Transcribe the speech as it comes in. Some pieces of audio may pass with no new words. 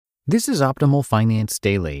This is Optimal Finance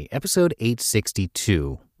Daily, episode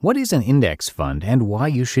 862. What is an index fund and why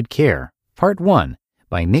you should care? Part 1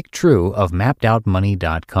 by Nick True of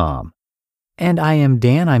MappedOutMoney.com. And I am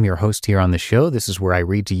Dan. I'm your host here on the show. This is where I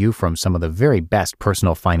read to you from some of the very best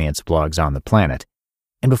personal finance blogs on the planet.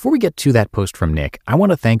 And before we get to that post from Nick, I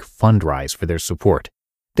want to thank Fundrise for their support.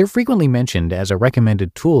 They're frequently mentioned as a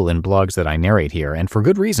recommended tool in blogs that I narrate here, and for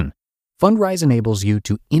good reason. Fundrise enables you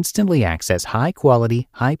to instantly access high-quality,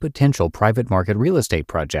 high-potential private market real estate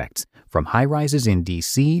projects, from high-rises in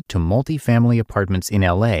D.C. to multifamily apartments in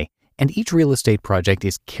L.A., and each real estate project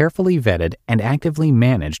is carefully vetted and actively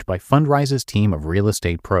managed by Fundrise's team of real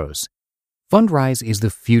estate pros. Fundrise is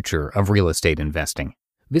the future of real estate investing.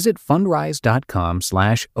 Visit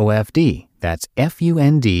fundrise.com/OFD. That's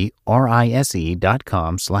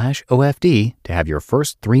fundrise.com/OFD to have your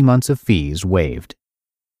first 3 months of fees waived.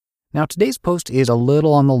 Now, today's post is a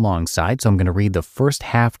little on the long side, so I'm going to read the first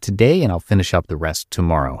half today and I'll finish up the rest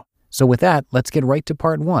tomorrow. So with that, let's get right to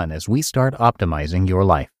part 1 as we start optimizing your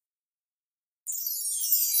life.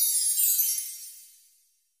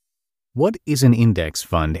 What is an index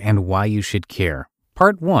fund and why you should care?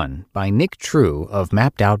 Part 1 by Nick True of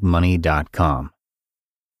MappedOutMoney.com.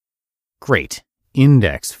 Great.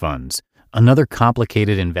 Index funds. Another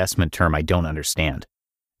complicated investment term I don't understand.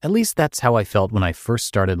 At least that's how I felt when I first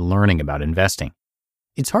started learning about investing.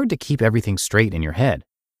 It's hard to keep everything straight in your head.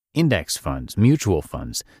 Index funds, mutual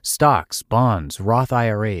funds, stocks, bonds, Roth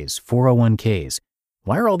IRAs, 401ks.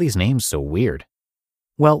 Why are all these names so weird?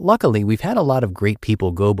 Well, luckily, we've had a lot of great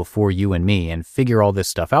people go before you and me and figure all this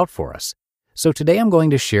stuff out for us. So today I'm going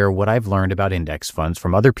to share what I've learned about index funds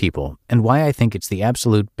from other people and why I think it's the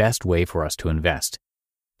absolute best way for us to invest.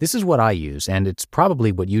 This is what I use, and it's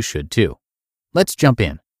probably what you should too. Let's jump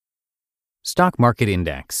in. Stock market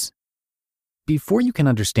index. Before you can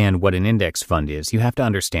understand what an index fund is, you have to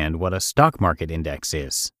understand what a stock market index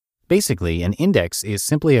is. Basically, an index is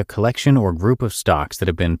simply a collection or group of stocks that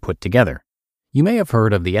have been put together. You may have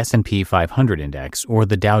heard of the S&P 500 index or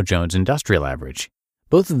the Dow Jones Industrial Average.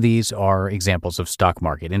 Both of these are examples of stock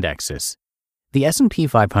market indexes. The S&P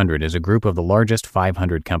 500 is a group of the largest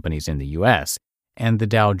 500 companies in the U.S., and the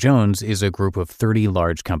Dow Jones is a group of 30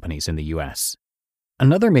 large companies in the U.S.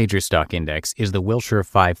 Another major stock index is the Wilshire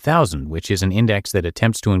 5000, which is an index that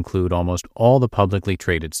attempts to include almost all the publicly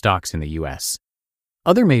traded stocks in the U.S.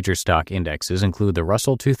 Other major stock indexes include the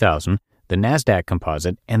Russell 2000, the NASDAQ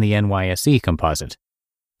Composite, and the NYSE Composite.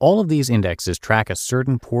 All of these indexes track a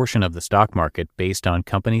certain portion of the stock market based on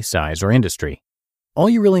company size or industry. All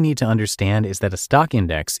you really need to understand is that a stock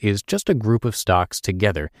index is just a group of stocks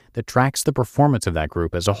together that tracks the performance of that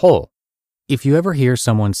group as a whole. If you ever hear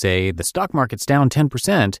someone say, the stock market's down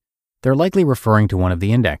 10%, they're likely referring to one of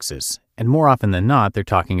the indexes, and more often than not, they're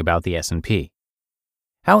talking about the S&P.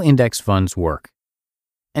 How index funds work.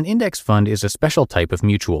 An index fund is a special type of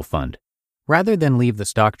mutual fund. Rather than leave the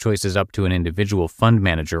stock choices up to an individual fund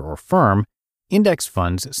manager or firm, index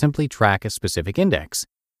funds simply track a specific index.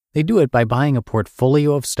 They do it by buying a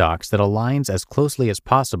portfolio of stocks that aligns as closely as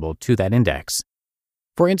possible to that index.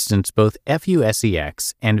 For instance, both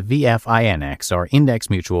FUSEX and VFINX are index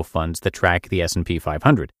mutual funds that track the S&P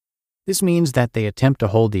 500. This means that they attempt to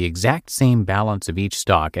hold the exact same balance of each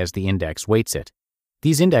stock as the index weights it.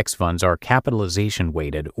 These index funds are capitalization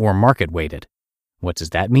weighted or market weighted. What does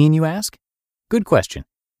that mean, you ask? Good question.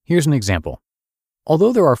 Here's an example.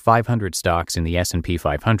 Although there are 500 stocks in the S&P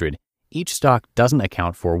 500, each stock doesn't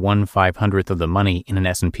account for 1/500th of the money in an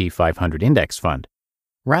S&P 500 index fund.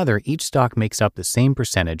 Rather, each stock makes up the same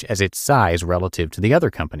percentage as its size relative to the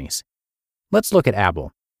other companies. Let's look at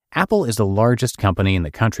Apple. Apple is the largest company in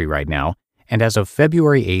the country right now, and as of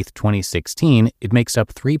February 8, 2016, it makes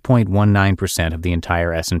up 3.19% of the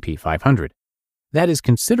entire S&P 500. That is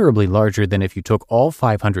considerably larger than if you took all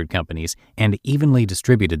 500 companies and evenly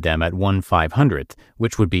distributed them at 1/500th,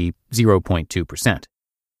 which would be 0.2%.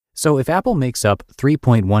 So if Apple makes up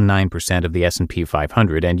 3.19% of the S&P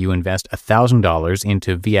 500 and you invest $1,000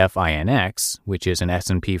 into VFINX, which is an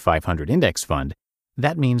S&P 500 index fund,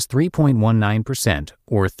 that means 3.19%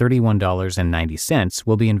 or $31.90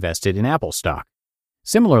 will be invested in Apple stock.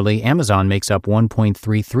 Similarly, Amazon makes up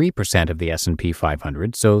 1.33% of the S&P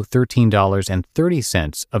 500, so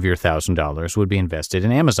 $13.30 of your $1,000 would be invested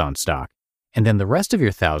in Amazon stock. And then the rest of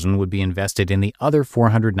your 1,000 would be invested in the other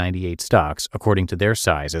 498 stocks according to their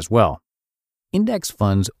size as well. Index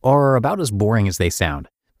funds are about as boring as they sound.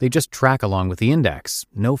 They just track along with the index.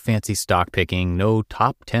 No fancy stock picking, no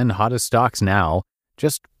top 10 hottest stocks now,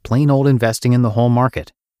 just plain old investing in the whole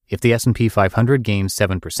market. If the S&P 500 gains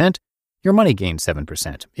 7%, your money gains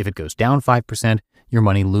 7%. If it goes down 5%, your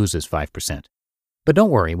money loses 5%. But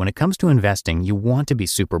don't worry, when it comes to investing, you want to be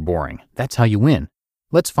super boring. That's how you win.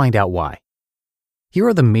 Let's find out why. Here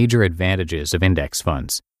are the major advantages of index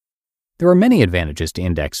funds. There are many advantages to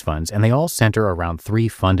index funds, and they all center around three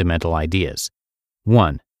fundamental ideas.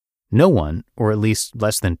 1. No one, or at least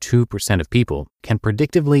less than 2% of people, can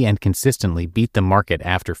predictively and consistently beat the market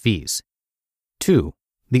after fees. 2.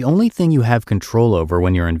 The only thing you have control over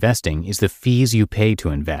when you're investing is the fees you pay to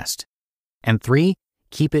invest. And 3.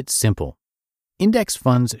 Keep it simple. Index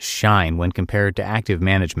funds shine when compared to active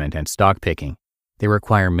management and stock picking. They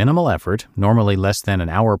require minimal effort, normally less than an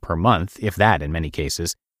hour per month, if that in many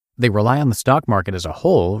cases. They rely on the stock market as a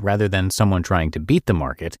whole rather than someone trying to beat the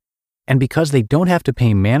market. And because they don't have to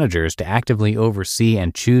pay managers to actively oversee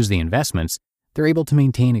and choose the investments, they're able to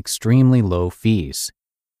maintain extremely low fees.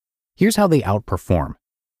 Here's how they outperform.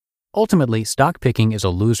 Ultimately, stock picking is a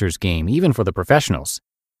loser's game, even for the professionals.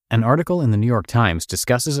 An article in the New York Times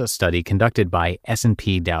discusses a study conducted by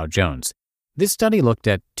S&P Dow Jones. This study looked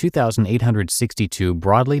at 2,862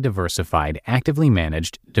 broadly diversified, actively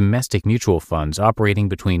managed domestic mutual funds operating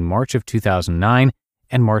between March of 2009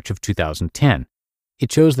 and March of 2010. It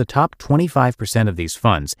chose the top 25% of these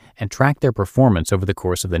funds and tracked their performance over the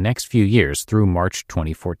course of the next few years through March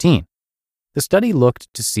 2014. The study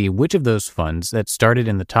looked to see which of those funds that started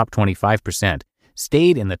in the top 25%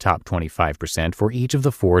 stayed in the top 25% for each of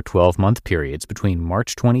the 4 12-month periods between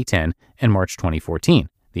March 2010 and March 2014.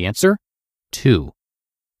 The answer? 2.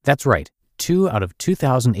 That's right. 2 out of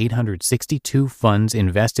 2,862 funds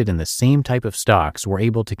invested in the same type of stocks were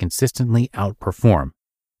able to consistently outperform.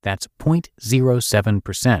 That's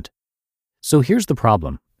 0.07%. So here's the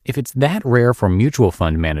problem. If it's that rare for mutual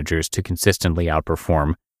fund managers to consistently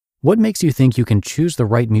outperform, what makes you think you can choose the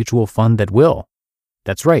right mutual fund that will?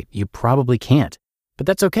 That's right, you probably can't. But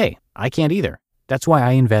that's okay. I can't either. That's why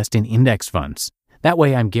I invest in index funds. That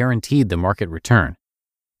way I'm guaranteed the market return.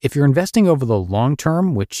 If you're investing over the long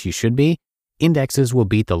term, which you should be, indexes will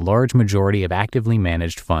beat the large majority of actively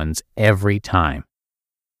managed funds every time.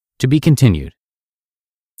 To be continued.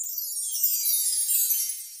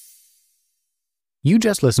 You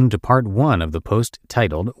just listened to part 1 of the post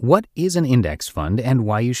titled, What is an Index Fund and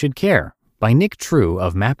Why You Should Care? By Nick True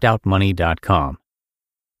of MappedOutMoney.com.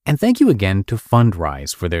 And thank you again to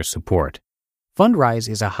Fundrise for their support. Fundrise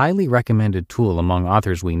is a highly recommended tool among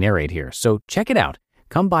authors we narrate here, so check it out.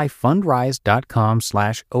 Come by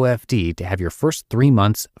fundrise.com/OFD to have your first 3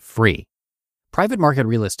 months free. Private market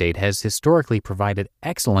real estate has historically provided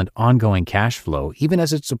excellent ongoing cash flow even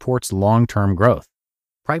as it supports long-term growth.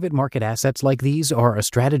 Private market assets like these are a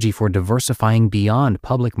strategy for diversifying beyond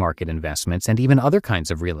public market investments and even other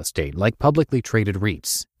kinds of real estate like publicly traded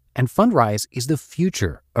REITs. And Fundrise is the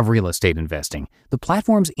future of real estate investing. The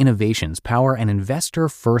platform's innovations power an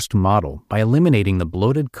investor-first model by eliminating the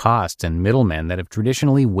bloated costs and middlemen that have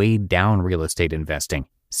traditionally weighed down real estate investing,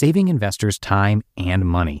 saving investors time and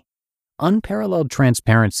money. Unparalleled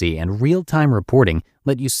transparency and real-time reporting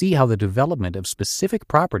let you see how the development of specific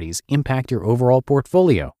properties impact your overall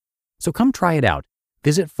portfolio. So come try it out.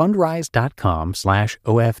 Visit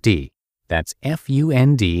fundrise.com/OFD. That's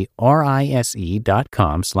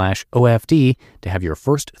fundrise.com/OFD to have your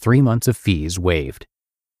first 3 months of fees waived.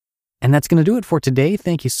 And that's going to do it for today.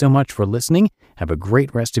 Thank you so much for listening. Have a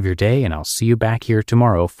great rest of your day, and I'll see you back here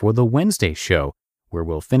tomorrow for the Wednesday show, where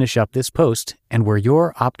we'll finish up this post and where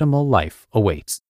your optimal life awaits.